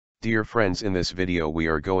Dear friends, in this video we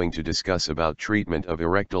are going to discuss about treatment of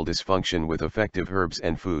erectile dysfunction with effective herbs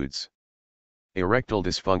and foods. Erectile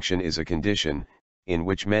dysfunction is a condition, in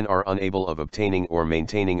which men are unable of obtaining or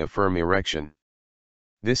maintaining a firm erection.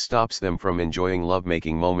 This stops them from enjoying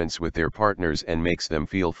lovemaking moments with their partners and makes them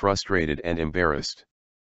feel frustrated and embarrassed.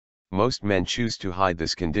 Most men choose to hide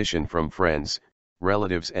this condition from friends,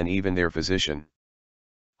 relatives and even their physician.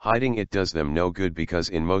 Hiding it does them no good because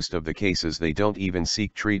in most of the cases they don't even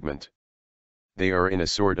seek treatment. They are in a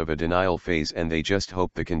sort of a denial phase and they just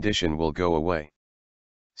hope the condition will go away.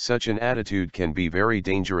 Such an attitude can be very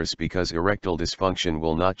dangerous because erectile dysfunction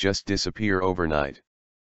will not just disappear overnight.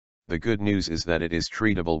 The good news is that it is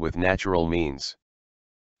treatable with natural means.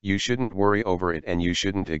 You shouldn't worry over it and you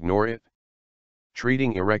shouldn't ignore it.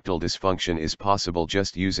 Treating erectile dysfunction is possible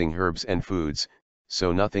just using herbs and foods,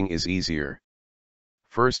 so nothing is easier.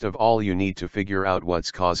 First of all, you need to figure out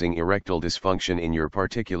what's causing erectile dysfunction in your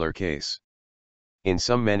particular case. In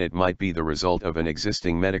some men it might be the result of an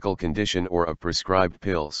existing medical condition or of prescribed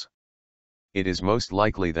pills. It is most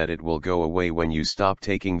likely that it will go away when you stop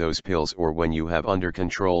taking those pills or when you have under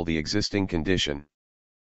control the existing condition.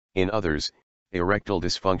 In others, erectile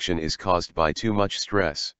dysfunction is caused by too much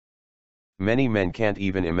stress. Many men can't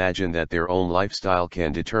even imagine that their own lifestyle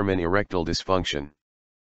can determine erectile dysfunction.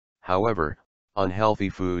 However, unhealthy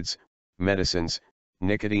foods, medicines,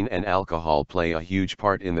 nicotine and alcohol play a huge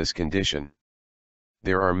part in this condition.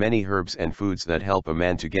 There are many herbs and foods that help a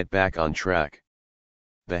man to get back on track.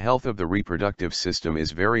 The health of the reproductive system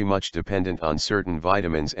is very much dependent on certain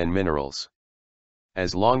vitamins and minerals.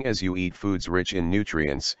 As long as you eat foods rich in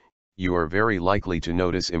nutrients, you are very likely to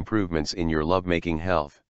notice improvements in your lovemaking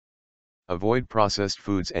health. Avoid processed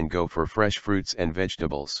foods and go for fresh fruits and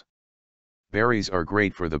vegetables. Berries are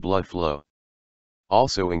great for the blood flow.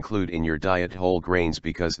 Also include in your diet whole grains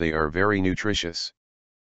because they are very nutritious.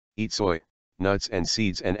 Eat soy, nuts and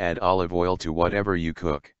seeds and add olive oil to whatever you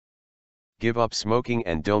cook. Give up smoking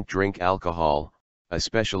and don't drink alcohol,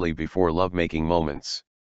 especially before lovemaking moments.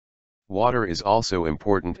 Water is also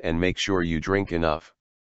important and make sure you drink enough.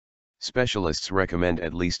 Specialists recommend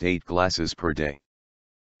at least 8 glasses per day.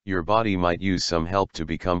 Your body might use some help to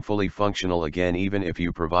become fully functional again even if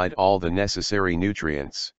you provide all the necessary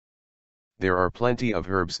nutrients. There are plenty of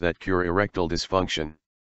herbs that cure erectile dysfunction.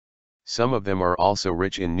 Some of them are also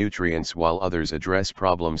rich in nutrients while others address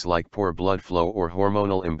problems like poor blood flow or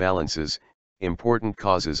hormonal imbalances, important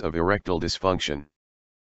causes of erectile dysfunction.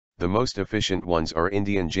 The most efficient ones are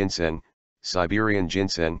Indian ginseng, Siberian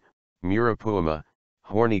ginseng, Muropuma,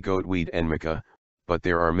 horny goatweed and maca, but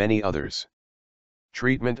there are many others.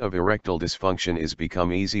 Treatment of erectile dysfunction is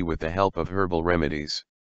become easy with the help of herbal remedies.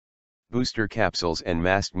 Booster capsules and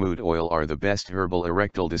mast mood oil are the best herbal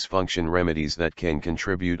erectile dysfunction remedies that can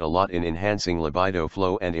contribute a lot in enhancing libido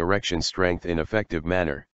flow and erection strength in effective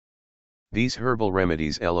manner. These herbal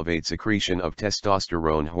remedies elevate secretion of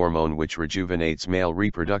testosterone hormone which rejuvenates male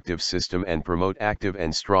reproductive system and promote active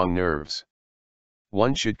and strong nerves.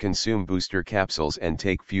 One should consume booster capsules and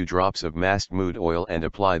take few drops of mast mood oil and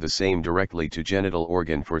apply the same directly to genital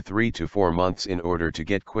organ for 3 to 4 months in order to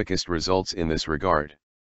get quickest results in this regard.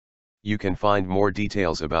 You can find more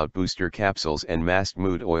details about booster capsules and mast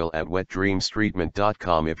mood oil at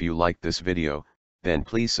wetdreamstreatment.com. If you liked this video, then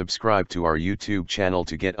please subscribe to our YouTube channel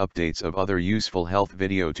to get updates of other useful health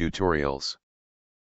video tutorials.